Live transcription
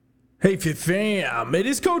Hey Fit Fam, it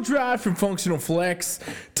is Coach Rod from Functional Flex,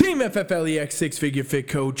 Team FFLEX Six Figure Fit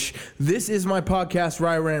Coach. This is my podcast,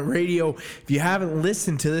 Rye Rant Radio. If you haven't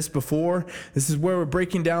listened to this before, this is where we're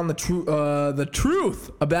breaking down the truth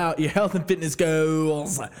about your health and fitness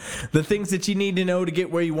goals, the things that you need to know to get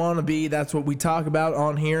where you want to be. That's what we talk about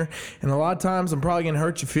on here. And a lot of times I'm probably going to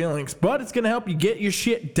hurt your feelings, but it's going to help you get your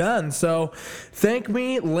shit done. So thank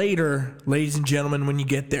me later, ladies and gentlemen, when you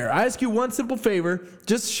get there. I ask you one simple favor,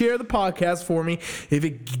 just share the podcast for me. If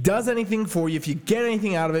it does anything for you, if you get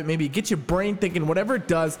anything out of it, maybe it gets your brain thinking, whatever it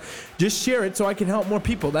does, just share it so I can help more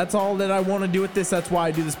people. That's all that I want to do with this. That's why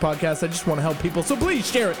I do this podcast. I just want to help people. So please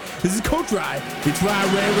share it. This is Coach Rye. It's Rye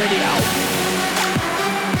Rant Radio.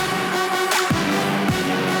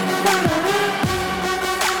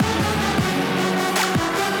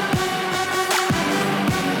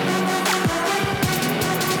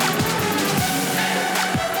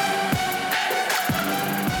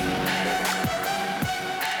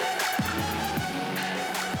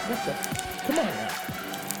 Come on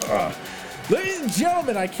now. Ladies and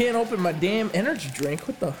gentlemen, I can't open my damn energy drink.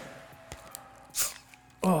 What the?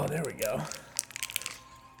 Oh, there we go.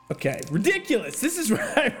 Okay, ridiculous. This is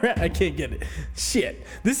Rye Rant. I can't get it. Shit.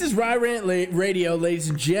 This is Rye Rant Radio, ladies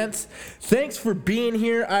and gents. Thanks for being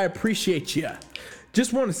here. I appreciate you.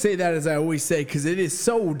 Just want to say that, as I always say, because it is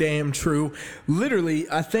so damn true. Literally,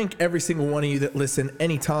 I thank every single one of you that listen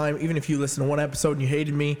anytime. Even if you listen to one episode and you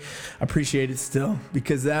hated me, I appreciate it still,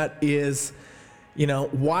 because that is,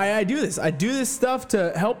 why I do this. I do this stuff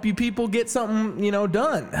to help you people get something,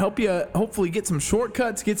 done. Help you hopefully get some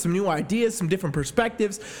shortcuts, get some new ideas, some different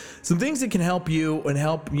perspectives, some things that can help you and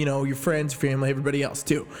help, your friends, your family, everybody else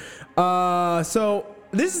too. So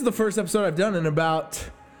this is the first episode I've done in about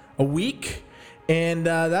a week. And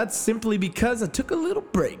that's simply because I took a little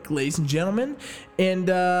break, ladies and gentlemen. And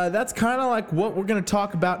that's kind of like what we're going to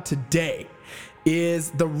talk about today. Is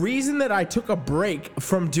the reason that I took a break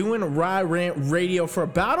from doing Rye Rant Radio for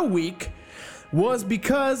about a week was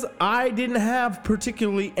because I didn't have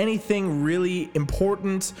particularly anything really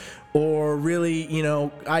important or really,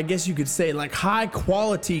 I guess you could say like high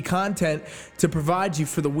quality content to provide you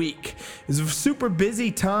for the week. It was a super busy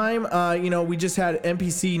time. We just had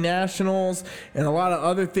NPC Nationals and a lot of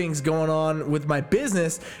other things going on with my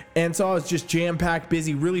business. And so I was just jam-packed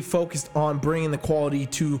busy, really focused on bringing the quality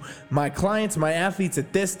to my clients, my athletes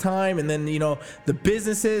at this time. And then, the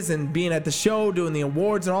businesses and being at the show, doing the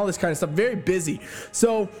awards and all this kind of stuff. Very busy.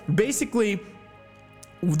 So basically,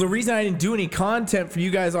 the reason I didn't do any content for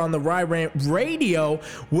you guys on the Rye Rant Radio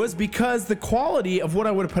was because the quality of what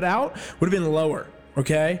I would have put out would have been lower.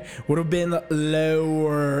 Okay, would have been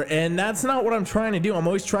lower, and that's not what I'm trying to do. I'm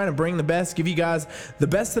always trying to bring the best, give you guys the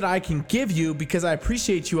best that I can give you, because I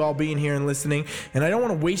appreciate you all being here and listening, and I don't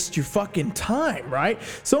want to waste your fucking time, right?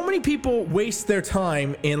 So many people waste their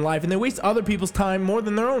time in life, and they waste other people's time more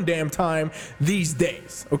than their own damn time these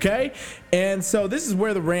days, okay? And so this is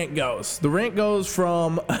where the rant goes. The rant goes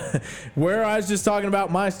from where I was just talking about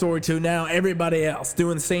my story to now everybody else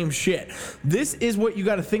doing the same shit. This is what you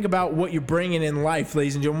got to think about, what you're bringing in life,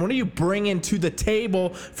 ladies and gentlemen. What are you bringing to the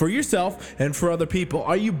table for yourself and for other people?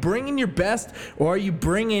 Are you bringing your best, or are you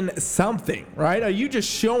bringing something, right? Are you just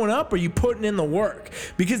showing up, or are you putting in the work?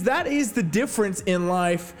 Because that is the difference in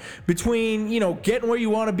life between, getting where you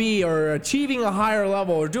want to be or achieving a higher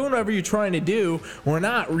level or doing whatever you're trying to do or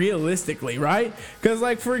not realistically. Right? Because,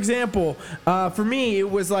 like, for example, for me,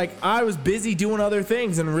 it was like I was busy doing other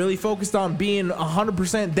things and really focused on being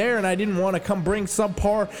 100% there, and I didn't want to come bring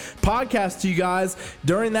subpar podcasts to you guys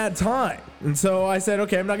during that time. And so I said,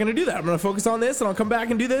 okay, I'm not going to do that. I'm going to focus on this, and I'll come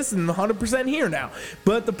back and do this, and 100% here now.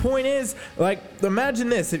 But the point is, like, imagine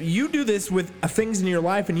this. If you do this with things in your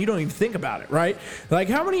life and you don't even think about it, right? Like,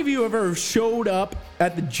 how many of you ever showed up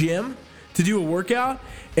at the gym to do a workout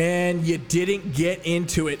and you didn't get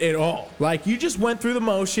into it at all? Like, you just went through the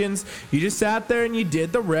motions, you just sat there and you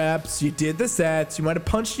did the reps, you did the sets, you might have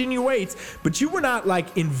punched in your weights, but you were not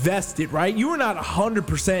like invested, right? You were not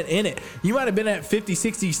 100% in it. You might have been at 50,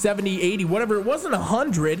 60, 70, 80, whatever. It wasn't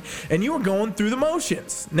 100, and you were going through the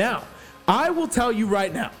motions. Now, I will tell you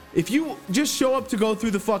right now, if you just show up to go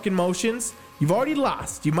through the fucking motions, you've already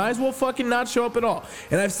lost. You might as well fucking not show up at all.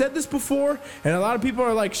 And I've said this before, and a lot of people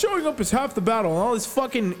are like, showing up is half the battle and all this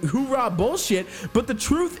fucking hoorah bullshit. But the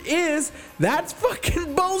truth is, that's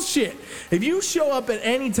fucking bullshit. If you show up at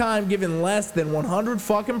any time giving less than 100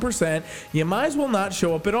 fucking percent, you might as well not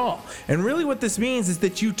show up at all. And really what this means is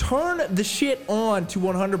that you turn the shit on to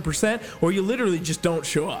 100%, or you literally just don't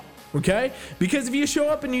show up. Okay? Because if you show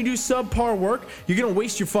up and you do subpar work, you're gonna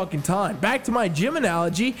waste your fucking time. Back to my gym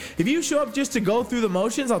analogy, if you show up just to go through the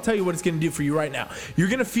motions, I'll tell you what it's gonna do for you right now. You're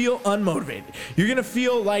gonna feel unmotivated. You're gonna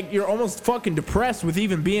feel like you're almost fucking depressed with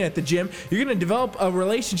even being at the gym. You're gonna develop a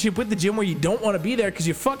relationship with the gym where you don't wanna be there because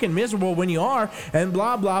you're fucking miserable when you are, and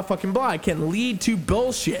blah, blah, fucking blah. It can lead to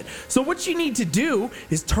bullshit. So what you need to do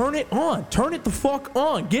is turn it on. Turn it the fuck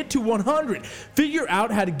on. Get to 100. Figure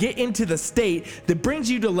out how to get into the state that brings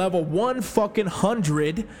you to level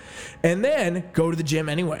 100, and then go to the gym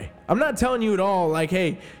anyway. I'm not telling you at all like,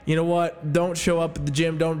 hey, you know what, don't show up at the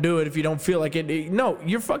gym, don't do it if you don't feel like it. No,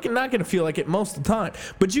 you're fucking not gonna feel like it most of the time,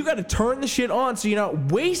 but you got to turn the shit on so you're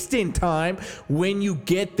not wasting time when you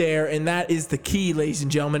get there. And that is the key, ladies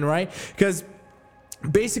and gentlemen, right? Because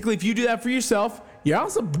basically if you do that for yourself, you're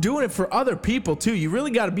also doing it for other people too. You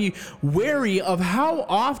really got to be wary of how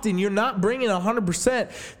often you're not bringing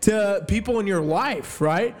 100% to people in your life,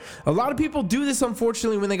 right? A lot of people do this,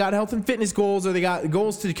 unfortunately, when they got health and fitness goals or they got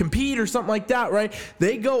goals to compete or something like that, right?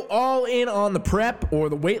 They go all in on the prep or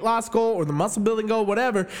the weight loss goal or the muscle building goal,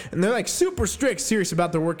 whatever, and they're like super strict, serious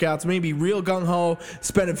about their workouts, maybe real gung-ho,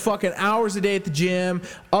 spending fucking hours a day at the gym,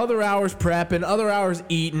 other hours prepping, other hours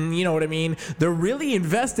eating, you know what I mean? They're really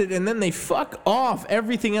invested, and then they fuck off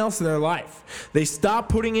everything else in their life. They stop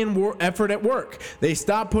putting in effort at work. They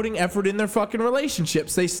stop putting effort in their fucking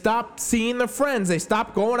relationships. They stop seeing their friends. They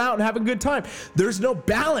stop going out and having a good time. There's no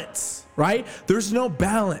balance, right? There's no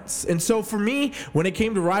balance. And so for me, when it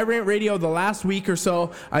came to Rye Rant Radio the last week or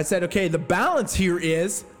so, I said, okay, the balance here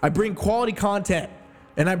is I bring quality content.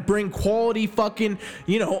 And I bring quality fucking,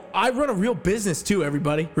 you know, I run a real business too,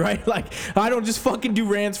 everybody, right? Like, I don't just fucking do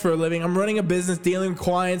rants for a living. I'm running a business, dealing with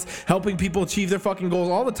clients, helping people achieve their fucking goals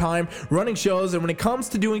all the time, running shows. And when it comes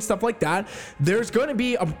to doing stuff like that, there's going to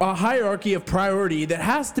be a hierarchy of priority that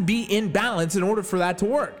has to be in balance in order for that to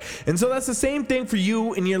work. And so that's the same thing for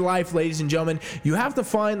you in your life, ladies and gentlemen. You have to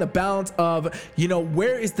find the balance of, you know,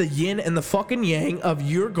 where is the yin and the fucking yang of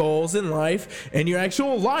your goals in life and your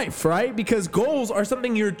actual life, right? Because goals are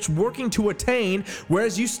something you're working to attain,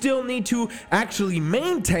 whereas you still need to actually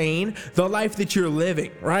maintain the life that you're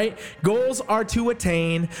living, right? Goals are to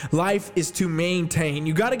attain, life is to maintain.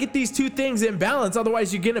 You got to get these two things in balance,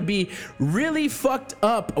 otherwise you're gonna be really fucked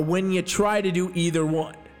up when you try to do either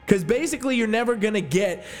one. Because basically you're never gonna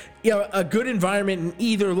get, you know, a good environment in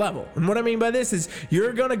either level. And what I mean by this is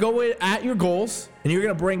you're gonna go at your goals and you're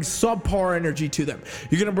gonna bring subpar energy to them.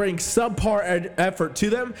 You're gonna bring subpar effort to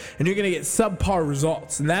them, and you're gonna get subpar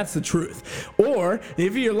results. And that's the truth. Or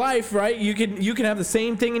if your life, right, you can have the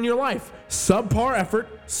same thing in your life. Subpar effort,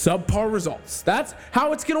 subpar results. That's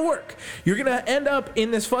how it's gonna work. You're gonna end up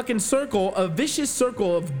in this fucking circle, a vicious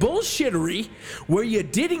circle of bullshittery where you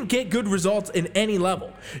didn't get good results in any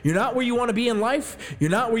level. You're not where you want to be in life.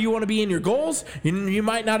 You're not where you want to be in your goals. You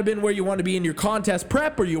might not have been where you want to be in your contest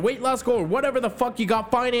prep or your weight loss goal or whatever the fuck you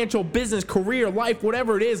got, financial, business, career, life,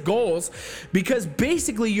 whatever it is, goals, because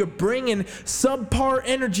basically you're bringing subpar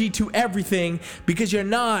energy to everything because you're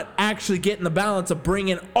not actually getting the balance of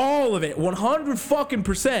bringing all of it 100 fucking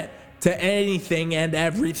percent to anything and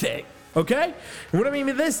everything. Okay? And what I mean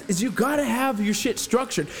by this is you gotta have your shit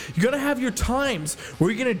structured. You gotta have your times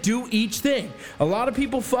where you're gonna do each thing. A lot of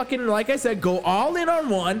people fucking, like I said, go all in on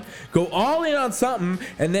one, go all in on something,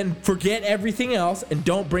 and then forget everything else and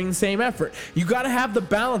don't bring the same effort. You gotta have the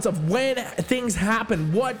balance of when things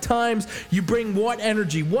happen, what times you bring what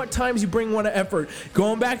energy, what times you bring what effort.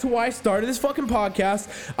 Going back to why I started this fucking podcast,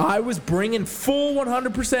 I was bringing full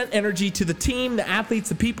 100% energy to the team, the athletes,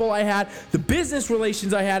 the people I had, the business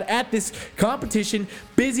relations I had at this competition.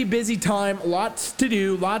 Busy time, lots to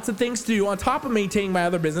do, lots of things to do on top of maintaining my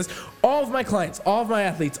other business. All of my clients, all of my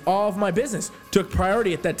athletes, all of my business took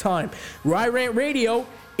priority at that time. Rye Rant Radio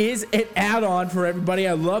is an add-on for everybody.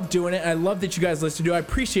 I love doing it. I love that you guys listen to it. I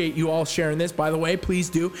appreciate you all sharing this, by the way. Please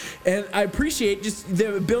do. And I appreciate just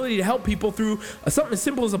the ability to help people through something as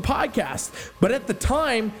simple as a podcast. But at the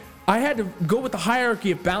time, I had to go with the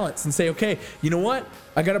hierarchy of balance and say, okay, you know what?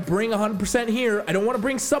 I got to bring 100% here. I don't want to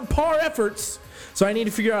bring subpar efforts. So I need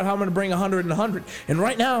to figure out how I'm going to bring 100 and 100. And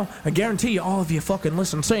right now, I guarantee you, all of you fucking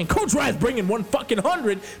listen saying, Coach Rye's bringing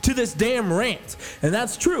 100 to this damn rant. And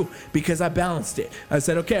that's true because I balanced it. I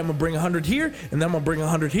said, okay, I'm going to bring 100 here, and then I'm going to bring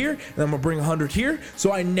 100 here, and then I'm going to bring 100 here.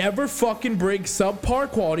 So I never fucking bring subpar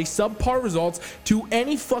quality, subpar results to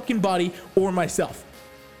any fucking body or myself.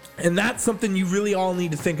 And that's something you really all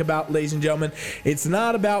need to think about, ladies and gentlemen. It's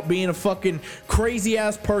not about being a fucking crazy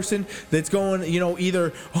ass person that's going,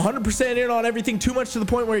 either 100% in on everything too much to the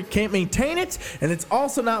point where you can't maintain it. And it's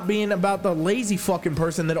also not being about the lazy fucking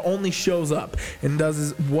person that only shows up and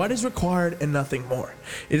does what is required and nothing more.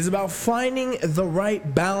 It is about finding the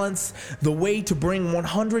right balance, the way to bring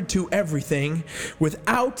 100 to everything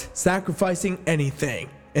without sacrificing anything.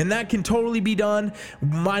 And that can totally be done.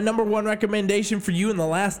 My number one recommendation for you in the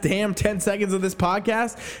last damn 10 seconds of this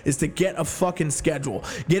podcast is to get a fucking schedule.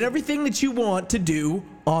 Get everything that you want to do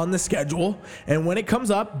on the schedule. And when it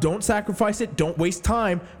comes up, don't sacrifice it. Don't waste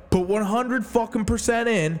time. Put 100 fucking percent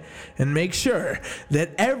in and make sure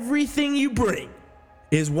that everything you bring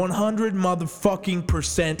is 100 motherfucking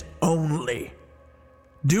percent only.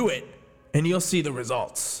 Do it and you'll see the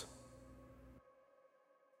results.